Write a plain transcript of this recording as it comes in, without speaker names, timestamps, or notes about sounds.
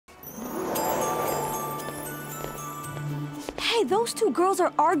Hey, those two girls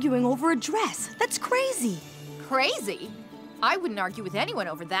are arguing over a dress. That's crazy. Crazy? I wouldn't argue with anyone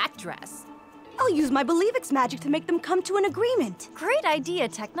over that dress. I'll use my Believix magic to make them come to an agreement. Great idea,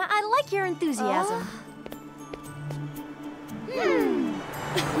 Tecna. I like your enthusiasm.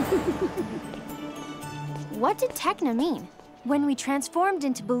 What did Tecna mean? When we transformed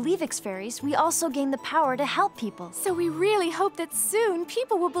into Believix fairies, we also gained the power to help people. So we really hope that soon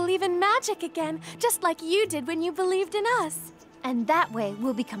people will believe in magic again, just like you did when you believed in us. And that way,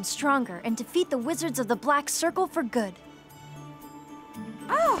 we'll become stronger and defeat the wizards of the Black Circle for good.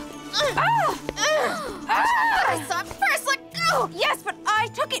 I saw it first, let go! Yes, but I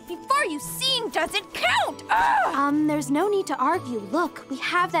took it before you. Seeing doesn't count! There's no need to argue. Look, we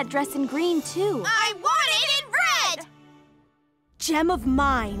have that dress in green, too. I want it in red! Gem of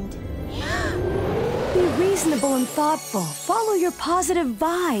mind. Be reasonable and thoughtful. Follow your positive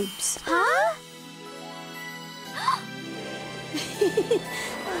vibes. Huh?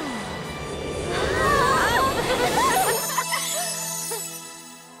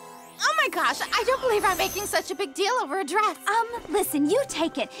 Oh my gosh, I don't believe I'm making such a big deal over a dress. Listen, you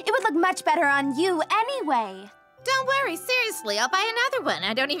take it. It would look much better on you anyway. Don't worry, seriously, I'll buy another one.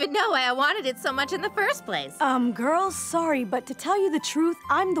 I don't even know why I wanted it so much in the first place. Girls, sorry, but to tell you the truth,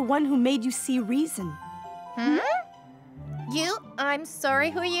 I'm the one who made you see reason. You? I'm sorry,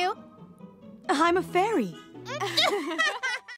 who are you? I'm a fairy.